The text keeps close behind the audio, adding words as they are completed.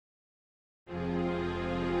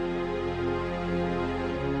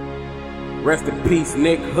Rest in peace,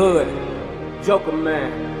 Nick Hood. Jokermann.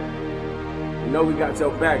 You know we got your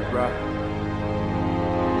back, bro.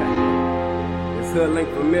 This hood link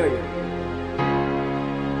familiar.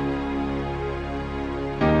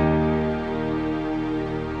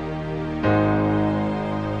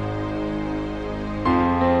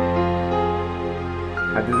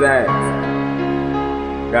 I just ask,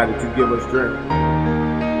 God, that you give us strength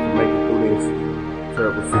to make it through this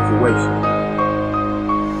terrible situation.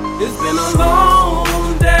 It's been a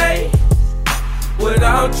long day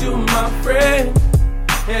without you, my friend,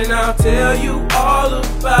 and I'll tell you all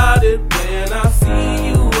about it when I see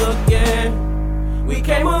you again. We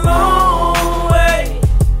came a long way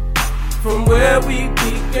from where we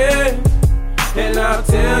began, and I'll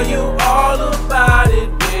tell you all about it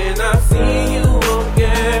when I see you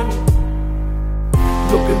again.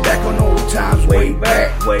 Looking back on old times way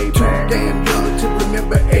back, too damn young to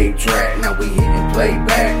remember A-track. Now we hitting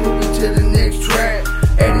playback, moving to the next track,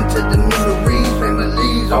 adding to the memories,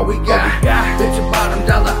 families, all we got. Bet your bottom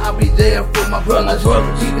dollar I'll be there for my brothers,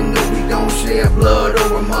 even though we don't share blood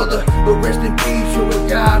or a mother. But rest in peace, you're a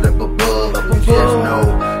God up above. Just know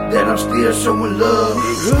that I'm still showing love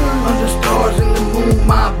under stars in the moon,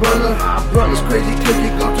 my brother. It's crazy cause you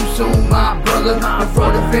gone too soon, my brother. And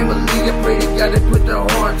for the family, I pray to God to put their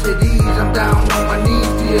hearts at ease. I'm down on my knees,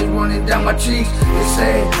 tears running down my cheeks. It's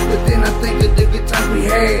sad, but then I think of the good times we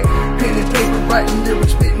had. Pen and paper, writing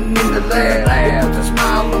lyrics, spitting in the lab. It puts a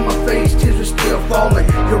smile on my face, tears are still falling.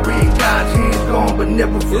 You're in God's hands, gone but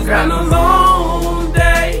never forgotten. It's been a long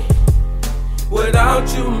day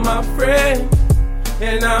without you, my friend,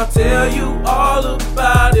 and I'll tell you all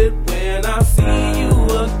about it when I see you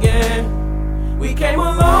again. We came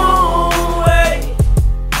a long way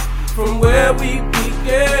from where we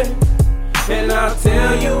began, and I'll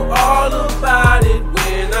tell you all about it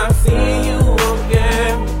when I see you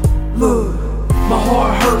again. Look, my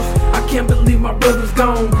heart hurts. I can't believe my brother's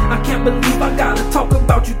gone. I can't believe I gotta talk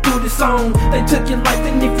about you through this song. They took your life,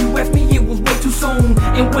 and if you ask me, it was way too soon.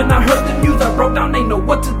 And when I heard the news, I broke down, ain't know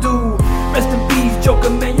what to do. Rest in peace,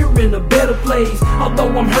 Jokermann, you're in a better place. Although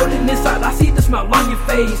I'm hurting inside, I see the smile on your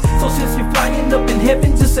face. So since you're flying up in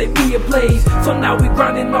heaven, just save me a place. So now we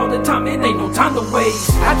grinding all the time, it ain't no time to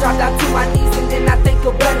waste. I dropped down to my knees and then I think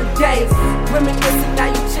of better days. Reminiscing, now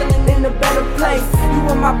you chilling in a better place. You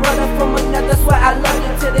were my brother from another, swear I love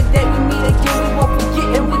you. Till the day we meet again, we won't forget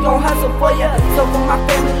and we gon' hustle for you. So for my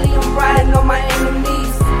family, I'm riding on my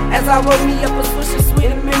enemies. As I roll me up a swish of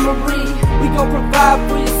sweet memory, we gon' provide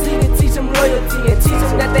for your seed and teach them loyalty, and teach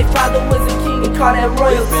them that they father was a king and call that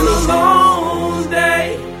royalty. It's been a long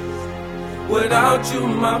day without you,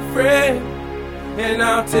 my friend, and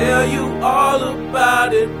I'll tell you all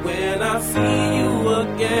about it when I see you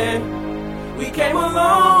again. We came a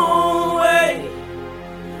long way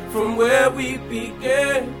from where we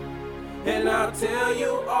began, and I'll tell you